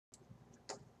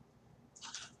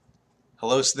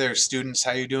Hello there, students.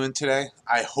 How you doing today?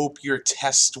 I hope your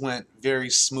test went very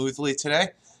smoothly today.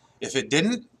 If it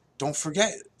didn't, don't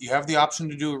forget, you have the option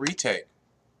to do a retake.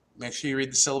 Make sure you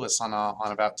read the syllabus on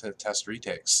about to test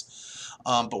retakes.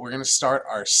 But we're going to start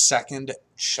our second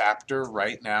chapter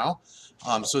right now.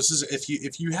 So this is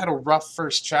if you had a rough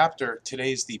first chapter,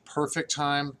 today's the perfect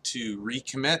time to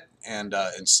recommit and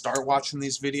start watching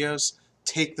these videos.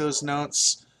 Take those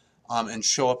notes. And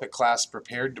show up at class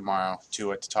prepared tomorrow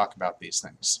to talk about these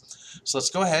things. So let's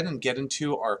go ahead and get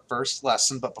into our first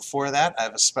lesson, but before that I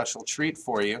have a special treat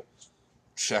for you.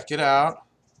 Check it out.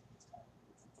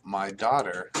 My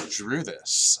daughter drew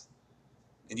this.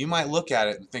 And you might look at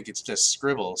it and think it's just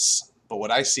scribbles, but what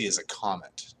I see is a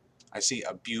comet. I see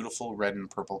a beautiful red and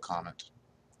purple comet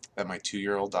that my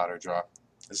 2-year-old daughter drew.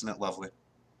 Isn't it lovely?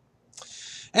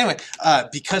 Anyway,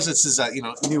 because this is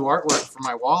new artwork for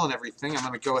my wall and everything, I'm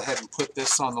going to go ahead and put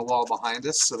this on the wall behind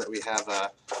us so that we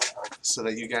have so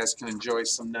that you guys can enjoy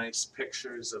some nice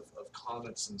pictures of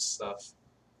comets and stuff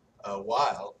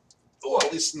while, or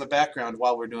at least in the background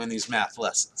while we're doing these math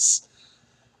lessons.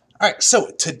 All right, so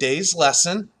today's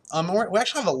lesson, we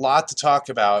actually have a lot to talk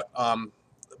about.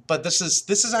 But this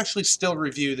is actually still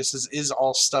review. This is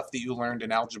all stuff that you learned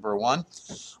in Algebra 1.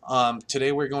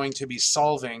 Today we're going to be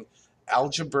solving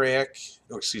algebraic,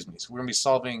 so we're going to be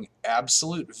solving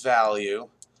absolute value,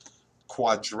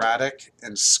 quadratic,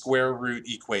 and square root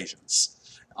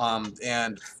equations.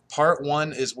 And part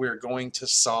 1 is we're going to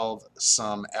solve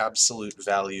some absolute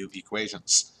value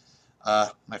equations.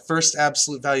 My first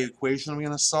absolute value equation I'm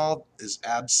going to solve is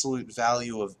absolute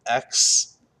value of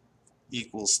x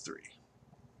equals 3.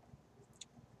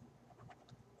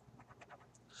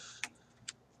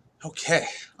 Okay,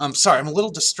 I'm sorry, I'm a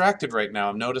little distracted right now.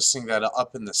 I'm noticing that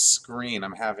up in the screen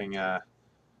I'm having I've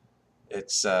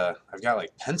got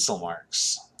like pencil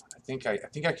marks. I think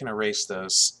I can erase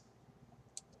those.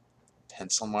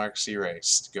 Pencil marks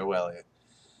erased. Go Elliot.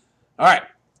 All right,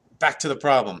 back to the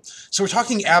problem. So we're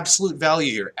talking absolute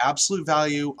value here. Absolute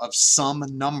value of some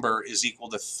number is equal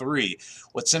to 3.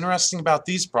 What's interesting about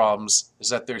these problems is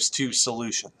that there's 2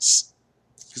 solutions.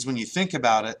 Because when you think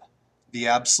about it, the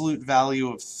absolute value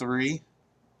of 3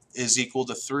 is equal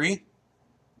to 3,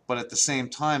 but at the same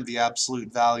time, the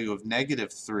absolute value of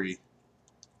negative 3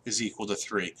 is equal to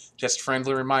 3. Just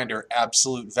friendly reminder,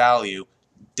 absolute value,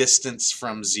 distance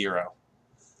from 0.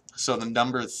 So the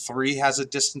number 3 has a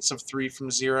distance of 3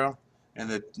 from 0, and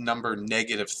the number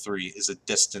negative 3 is a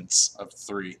distance of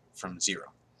 3 from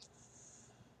 0.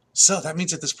 So that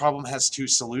means that this problem has 2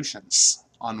 solutions.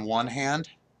 On one hand,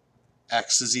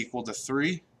 x is equal to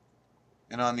 3,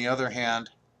 and on the other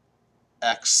hand,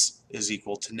 x is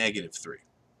equal to negative 3.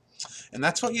 And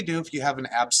that's what you do if you have an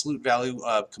absolute value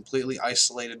completely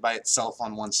isolated by itself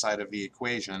on one side of the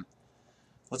equation.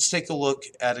 Let's take a look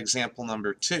at example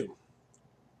number 2.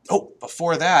 Oh,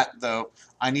 before that, though,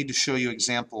 I need to show you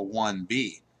example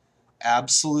 1b.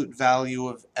 Absolute value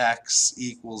of x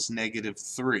equals negative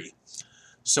 3.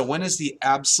 So when is the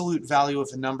absolute value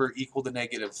of a number equal to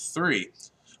negative 3?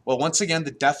 Well, once again,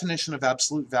 the definition of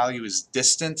absolute value is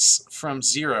distance from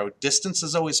 0. Distance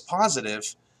is always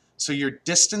positive, so your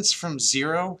distance from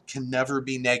 0 can never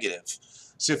be negative.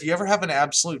 So if you ever have an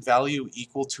absolute value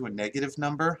equal to a negative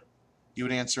number, you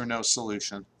would answer no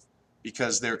solution,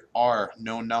 because there are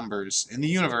no numbers in the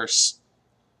universe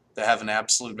that have an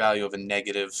absolute value of a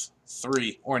negative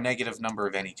 3 or a negative number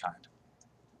of any kind.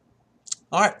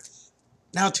 All right,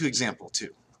 now to example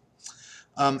 2.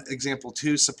 Example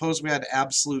 2, suppose we had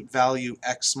absolute value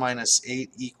x minus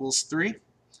 8 equals 3.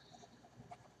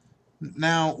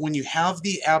 Now, when you have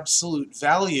the absolute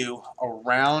value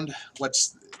around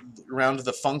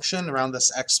the function, around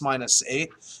this x minus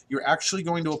 8, you're actually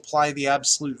going to apply the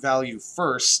absolute value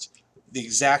first, the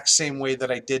exact same way that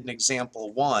I did in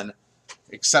example 1,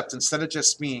 except instead of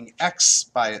just being x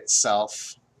by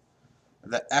itself,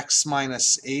 the x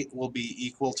minus 8 will be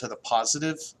equal to the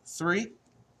positive 3.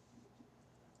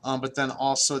 But then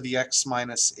also the x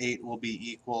minus 8 will be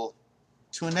equal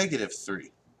to a negative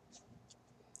 3.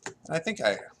 And I think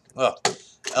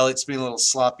Elliot's being a little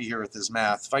sloppy here with his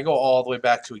math. If I go all the way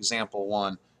back to example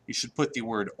 1, you should put the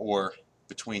word or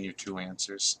between your 2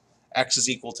 answers. X is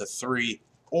equal to 3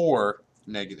 or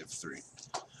negative 3.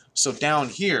 So down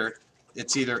here,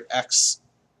 it's either x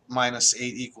minus 8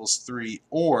 equals 3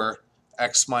 or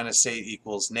x minus 8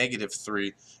 equals negative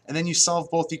 3. And then you solve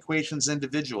both equations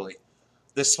individually.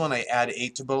 This one I add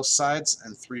 8 to both sides,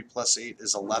 and 3 plus 8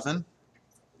 is 11.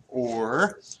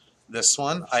 Or this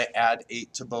one I add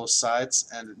 8 to both sides,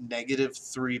 and negative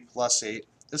 3 plus 8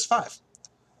 is 5.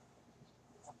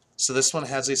 So this one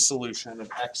has a solution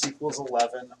of x equals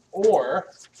 11, or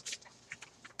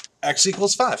x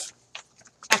equals 5.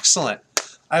 Excellent.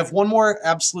 I have one more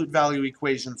absolute value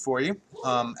equation for you.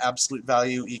 Absolute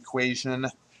value equation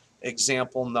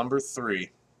example number 3.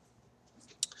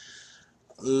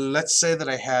 Let's say that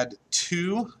I had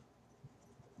 2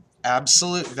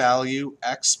 absolute value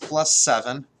x plus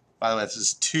 7. By the way, this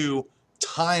is 2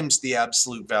 times the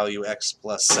absolute value x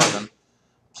plus 7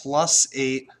 plus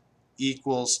 8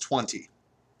 equals 20.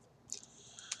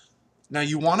 Now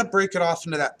you want to break it off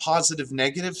into that positive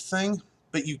negative thing,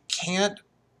 but you can't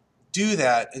do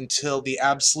that until the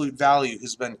absolute value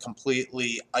has been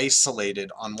completely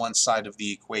isolated on one side of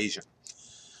the equation.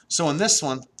 So in this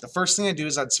one, the first thing I do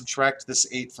is I'd subtract this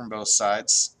 8 from both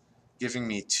sides, giving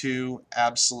me 2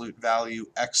 absolute value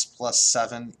x plus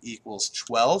 7 equals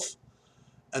 12.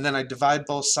 And then I divide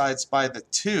both sides by the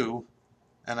 2,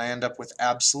 and I end up with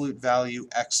absolute value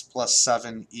x plus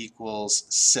 7 equals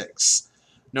 6.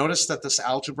 Notice that this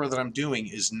algebra that I'm doing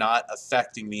is not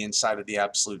affecting the inside of the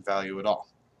absolute value at all.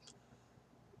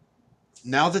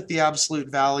 Now that the absolute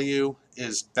value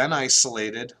is been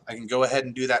isolated, I can go ahead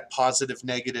and do that positive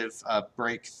negative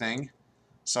break thing.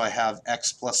 So I have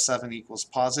x plus 7 equals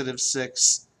positive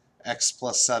 6, x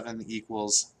plus 7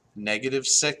 equals negative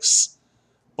 6.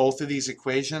 Both of these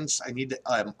equations, I need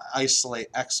to isolate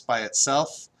x by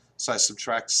itself, so I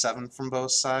subtract 7 from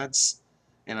both sides.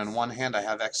 And on one hand, I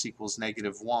have x equals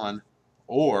negative 1,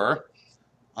 or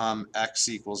x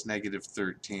equals negative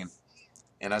 13.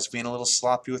 And I was being a little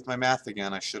sloppy with my math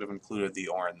again. I should have included the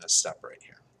or in this step right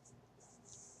here.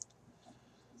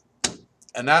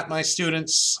 And that, my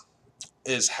students,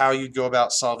 is how you go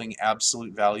about solving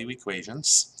absolute value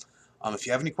equations. If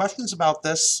you have any questions about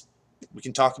this, we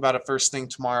can talk about it first thing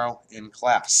tomorrow in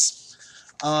class.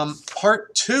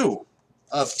 Part 2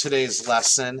 of today's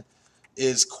lesson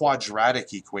is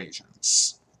quadratic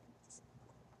equations.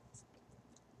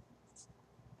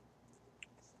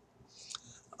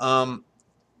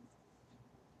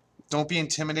 Don't be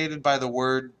intimidated by the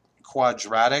word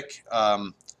quadratic.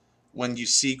 When you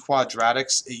see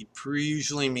quadratics, it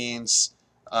usually means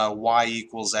y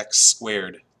equals x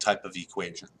squared type of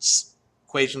equations.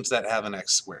 Equations that have an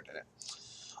x squared in it.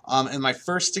 And my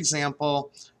first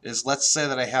example is, let's say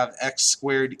that I have x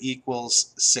squared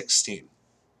equals 16.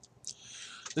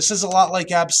 This is a lot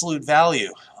like absolute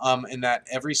value in that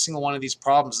every single one of these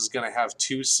problems is going to have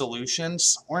 2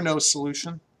 solutions or no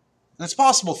solution. And it's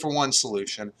possible for 1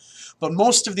 solution, but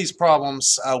most of these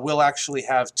problems will actually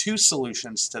have 2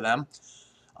 solutions to them.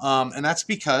 And that's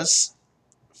because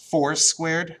 4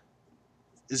 squared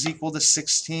is equal to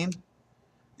 16,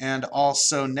 and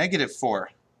also negative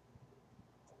 4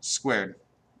 squared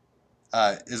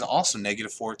is also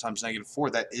negative 4 times negative 4.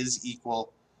 That is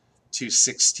equal to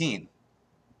 16.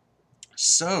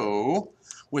 So,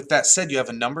 with that said, you have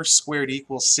a number squared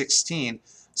equals 16.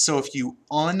 So if you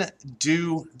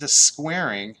undo the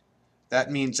squaring, that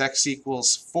means x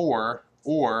equals 4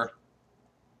 or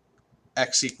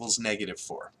x equals negative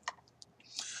 4.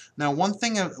 Now,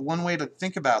 one way to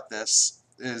think about this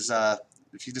is,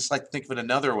 if you just like to think of it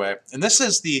another way, and this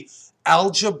is the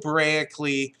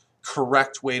algebraically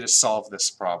correct way to solve this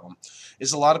problem,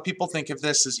 is a lot of people think of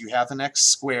this as you have an x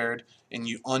squared and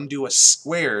you undo a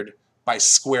squared by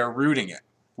square rooting it,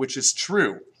 which is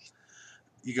true.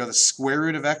 You go the square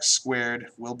root of x squared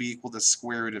will be equal to the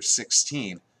square root of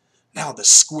 16. Now the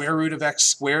square root of x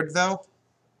squared, though,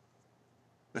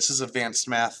 this is advanced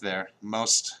math there.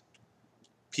 Most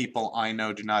people I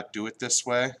know do not do it this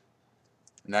way,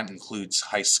 and that includes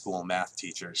high school math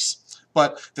teachers.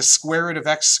 But the square root of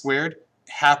x squared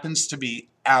happens to be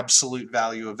absolute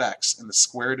value of x, and the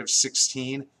square root of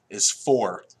 16 is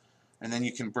 4. And then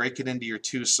you can break it into your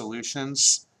 2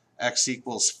 solutions, x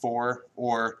equals 4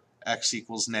 or x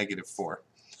equals negative 4.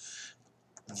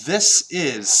 This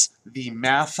is the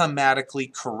mathematically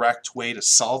correct way to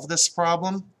solve this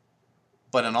problem,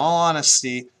 but in all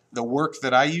honesty, the work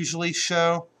that I usually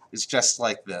show is just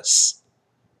like this.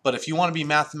 But if you want to be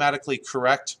mathematically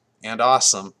correct and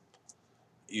awesome,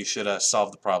 you should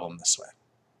solve the problem this way.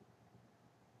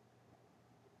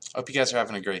 I hope you guys are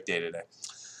having a great day today.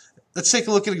 Let's take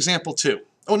a look at example 2.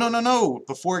 Oh, no.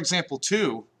 Before example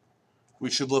 2, we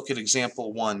should look at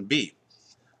example 1b.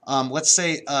 Let's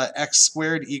say x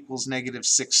squared equals negative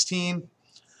 16.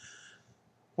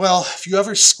 Well, if you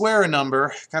ever square a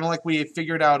number, kind of like we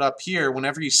figured out up here,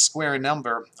 whenever you square a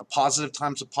number, a positive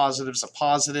times a positive is a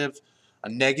positive, a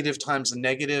negative times a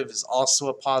negative is also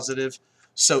a positive.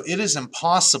 So it is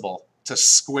impossible to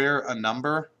square a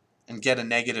number and get a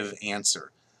negative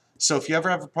answer. So if you ever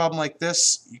have a problem like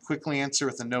this, you quickly answer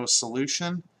with a no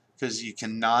solution, because you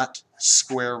cannot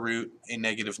square root a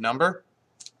negative number.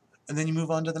 And then you move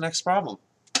on to the next problem.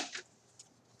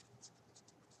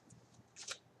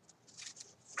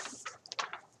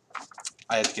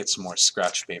 I had to get some more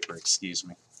scratch paper, excuse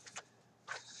me.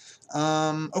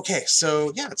 Okay,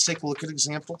 so yeah, let's take a look at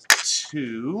example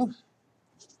 2.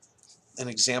 In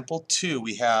example 2,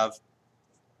 we have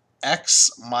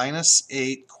x minus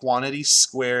 8 quantity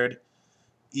squared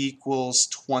equals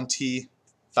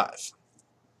 25.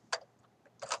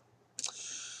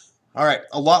 All right,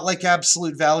 a lot like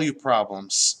absolute value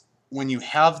problems. When you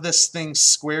have this thing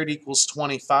squared equals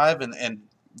 25 and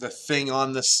the thing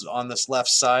on this left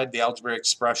side, the algebraic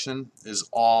expression, is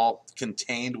all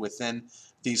contained within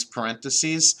these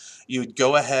parentheses, you would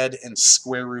go ahead and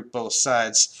square root both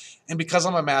sides. And because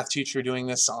I'm a math teacher doing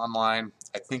this online,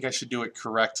 I think I should do it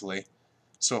correctly.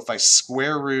 So if I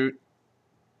square root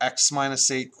x minus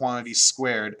 8 quantity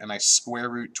squared and I square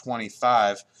root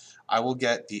 25, I will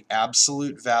get the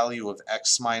absolute value of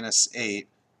x minus 8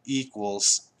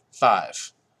 equals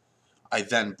 5. I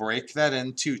then break that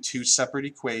into two separate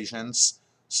equations.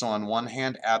 So on one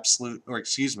hand,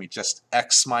 just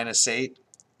x minus 8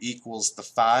 equals the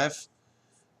 5.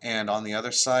 And on the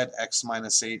other side, x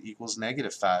minus 8 equals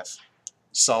negative 5.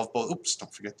 Solve both, oops,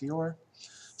 don't forget the or.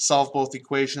 Solve both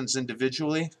equations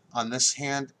individually. On this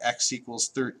hand, x equals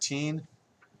 13.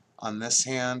 On this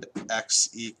hand, x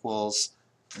equals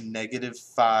negative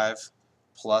 5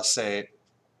 plus 8,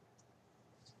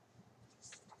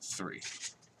 3.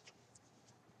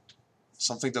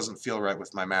 Something doesn't feel right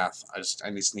with my math. I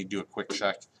just need to do a quick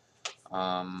check.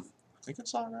 I think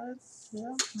it's all right.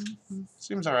 Yeah,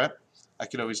 seems all right. I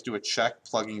could always do a check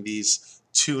plugging these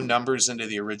two numbers into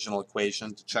the original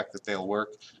equation to check that they'll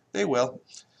work. They will.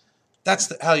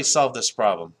 That's how you solve this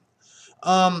problem.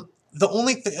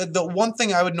 The one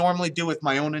thing I would normally do with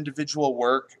my own individual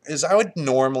work is I would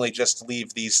normally just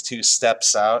leave these two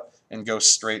steps out and go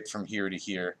straight from here to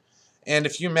here. And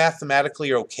if you mathematically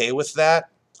are okay with that,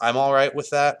 I'm all right with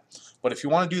that. But if you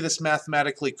want to do this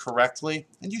mathematically correctly,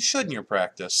 and you should in your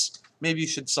practice, maybe you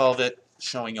should solve it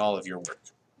showing all of your work.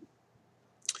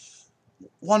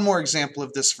 One more example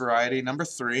of this variety, number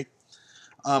 3.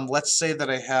 Let's say that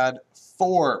I had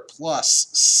 4 plus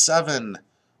 7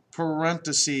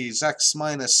 parentheses x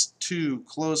minus 2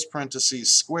 close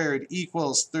parentheses squared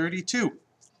equals 32.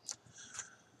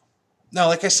 Now,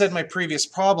 like I said in my previous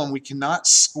problem, we cannot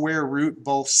square root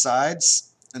both sides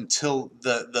until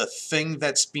the thing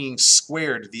that's being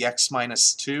squared, the x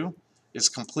minus 2, is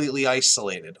completely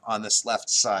isolated on this left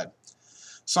side.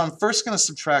 So I'm first going to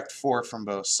subtract 4 from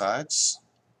both sides.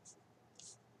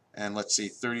 And let's see,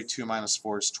 32 minus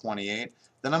 4 is 28.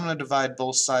 Then I'm going to divide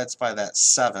both sides by that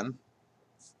 7,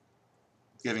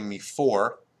 giving me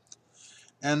 4.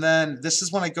 And then this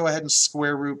is when I go ahead and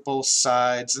square root both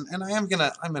sides. And I'm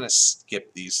gonna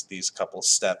skip these couple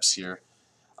steps here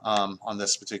on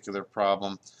this particular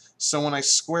problem. So when I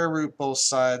square root both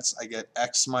sides, I get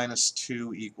x minus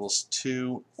 2 equals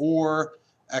 2, or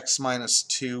x minus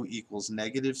 2 equals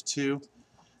negative 2.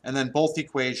 And then both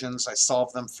equations, I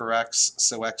solve them for x,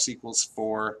 so x equals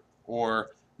 4,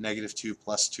 or negative 2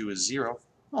 plus 2 is 0.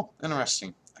 Oh,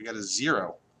 interesting. I got a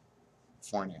 0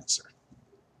 for an answer.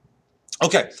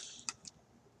 Okay,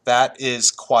 that is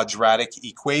quadratic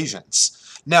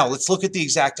equations. Now, let's look at the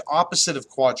exact opposite of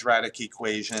quadratic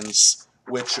equations,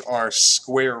 which are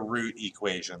square root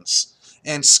equations.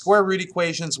 And square root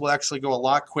equations will actually go a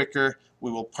lot quicker. We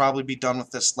will probably be done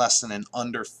with this lesson in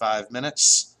under 5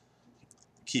 minutes,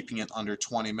 keeping it under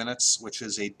 20 minutes, which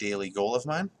is a daily goal of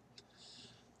mine.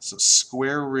 So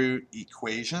square root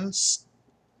equations.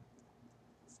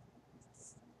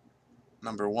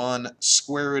 Number 1,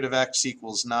 square root of x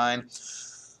equals 9.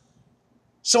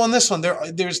 So on this one,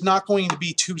 there's not going to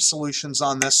be two solutions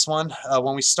on this one.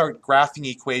 When we start graphing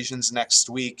equations next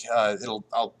week,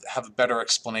 I'll have a better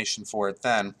explanation for it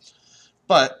then.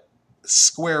 But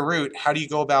square root, how do you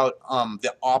go about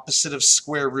the opposite of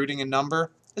square rooting a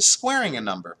number? Is squaring a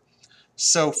number.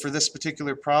 So for this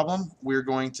particular problem, we're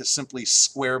going to simply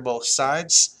square both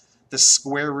sides. The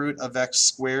square root of x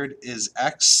squared is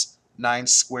x. 9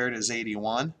 squared is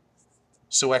 81.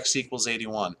 So x equals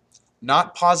 81.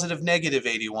 Not positive negative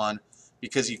 81,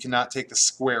 because you cannot take the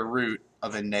square root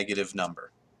of a negative number.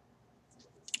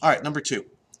 All right, number 2.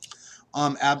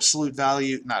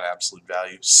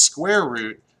 Square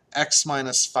root x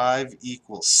minus 5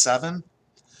 equals 7.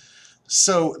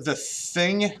 So the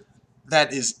thing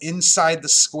that is inside the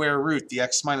square root, the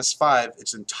x minus 5,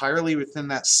 it's entirely within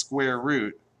that square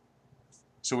root.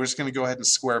 So we're just going to go ahead and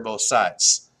square both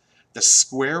sides. The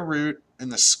square root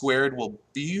and the squared will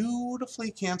beautifully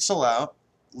cancel out,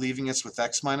 leaving us with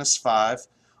x minus 5.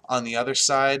 On the other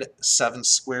side, 7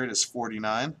 squared is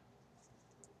 49.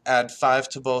 Add 5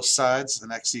 to both sides,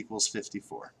 and x equals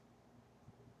 54.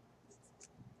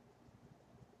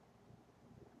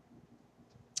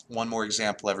 One more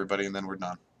example, everybody, and then we're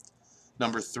done.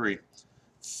 Number 3.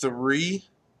 3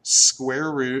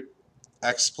 square root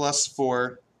x plus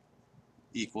 4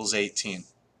 equals 18.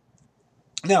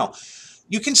 Now,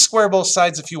 you can square both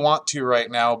sides if you want to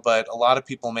right now, but a lot of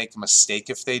people make a mistake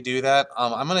if they do that.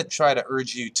 I'm going to try to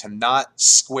urge you to not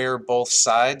square both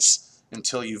sides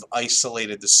until you've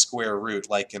isolated the square root,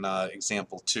 like in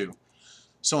example 2.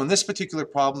 So in this particular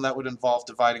problem, that would involve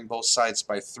dividing both sides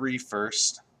by 3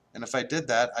 first. And if I did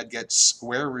that, I'd get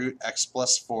square root x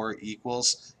plus 4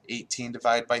 equals 18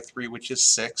 divided by 3, which is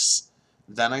 6.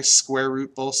 Then I square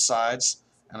root both sides,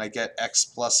 and I get x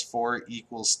plus 4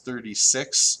 equals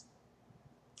 36.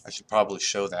 I should probably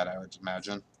show that, I would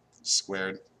imagine.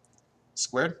 Squared.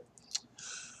 Squared.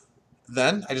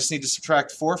 Then I just need to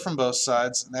subtract 4 from both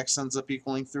sides, and x ends up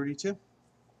equaling 32.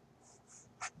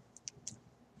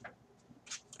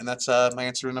 And that's my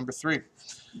answer to number 3.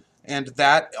 And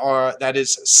that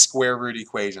is square root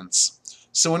equations.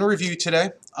 So in review today,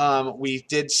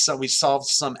 we solved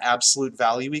some absolute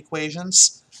value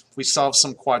equations, we solved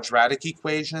some quadratic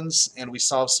equations, and we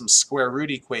solved some square root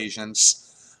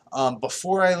equations.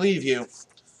 Before I leave you,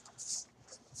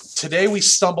 today we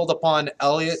stumbled upon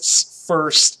Elliot's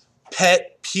first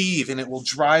pet peeve, and it will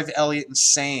drive Elliot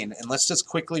insane. And let's just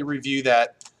quickly review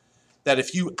that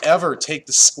if you ever take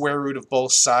the square root of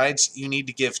both sides, you need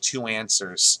to give 2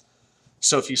 answers.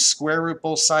 So if you square root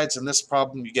both sides in this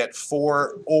problem, you get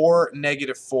 4 or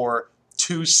 -4,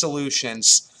 2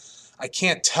 solutions. I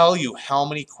can't tell you how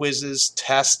many quizzes,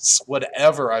 tests,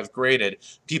 whatever I've graded.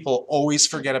 People always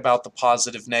forget about the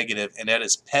positive negative, and that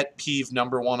is pet peeve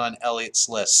number 1 on Elliot's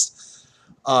list.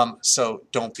 So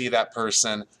don't be that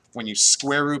person. When you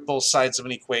square root both sides of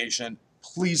an equation,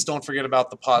 please don't forget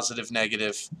about the positive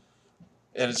negative.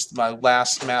 It is my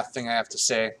last math thing I have to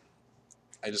say.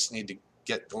 I just need to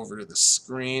get over to the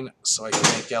screen so I can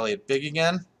make Elliot big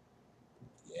again.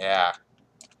 Yeah.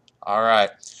 All right.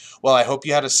 Well, I hope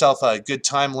you had a good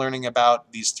time learning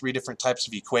about these 3 different types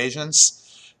of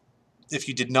equations. If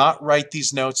you did not write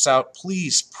these notes out,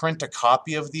 please print a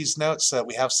copy of these notes so that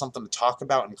we have something to talk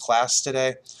about in class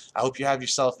today. I hope you have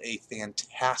yourself a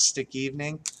fantastic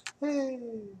evening.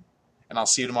 And I'll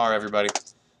see you tomorrow, everybody.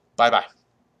 Bye-bye.